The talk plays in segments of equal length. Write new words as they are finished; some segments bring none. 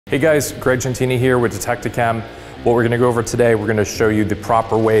Hey guys, Greg Gentini here with DetectaChem. What we're going to go over today, we're going to show you the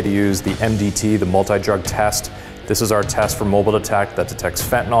proper way to use the MDT, the multi-drug test. This is our test for MobileDetect that detects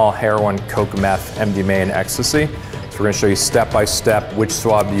fentanyl, heroin, coke, meth, MDMA, and ecstasy. So we're going to show you step by step which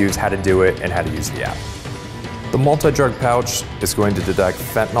swab to use, how to do it, and how to use the app. The multi-drug pouch is going to detect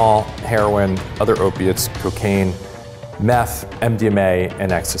fentanyl, heroin, other opiates, cocaine, meth, MDMA,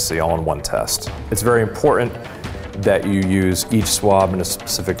 and ecstasy all in one test. It's very important that you use each swab in a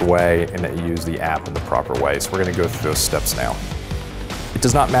specific way and that you use the app in the proper way. So we're going to go through those steps now. It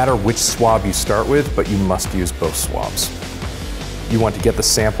does not matter which swab you start with, but you must use both swabs. You want to get the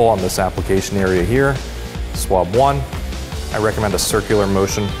sample on this application area here. Swab 1, I recommend a circular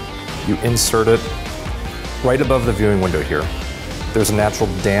motion. You insert it right above the viewing window here. There's a natural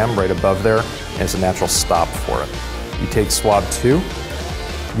dam right above there, and it's a natural stop for it. You take swab 2.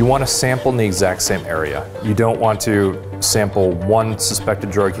 You want to sample in the exact same area. You don't want to sample one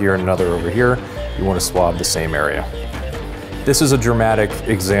suspected drug here and another over here. You want to swab the same area. This is a dramatic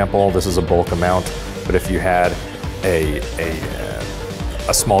example. This is a bulk amount, but if you had a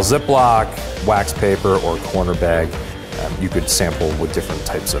small Ziploc, wax paper, or corner bag, you could sample with different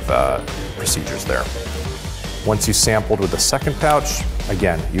types of procedures there. Once you sampled with the second pouch,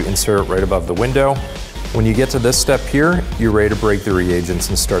 again, you insert it right above the window. When you get to this step here, you're ready to break the reagents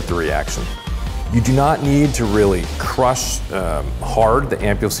and start the reaction. You do not need to really crush hard the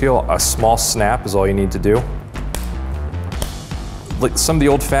ampule seal. A small snap is all you need to do. Like some of the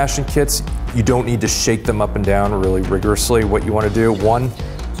old-fashioned kits, you don't need to shake them up and down really rigorously. What you want to do, one,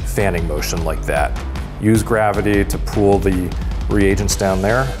 fanning motion like that. Use gravity to pull the reagents down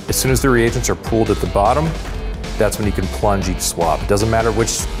there. As soon as the reagents are pulled at the bottom, that's when you can plunge each swab. It doesn't matter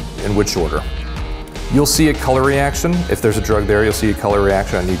in which order. You'll see a color reaction. If there's a drug there, you'll see a color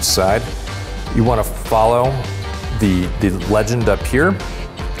reaction on each side. You want to follow the legend up here.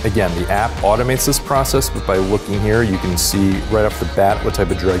 Again, the app automates this process, but by looking here, you can see right off the bat what type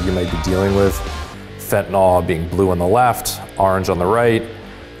of drug you might be dealing with. Fentanyl being blue on the left, orange on the right,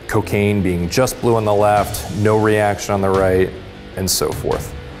 cocaine being just blue on the left, no reaction on the right, and so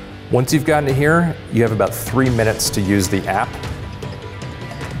forth. Once you've gotten to here, you have about 3 minutes to use the app.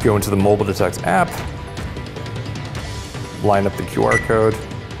 Go into the MobileDetect app, line up the QR code,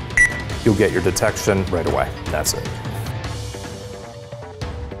 you'll get your detection right away. That's it.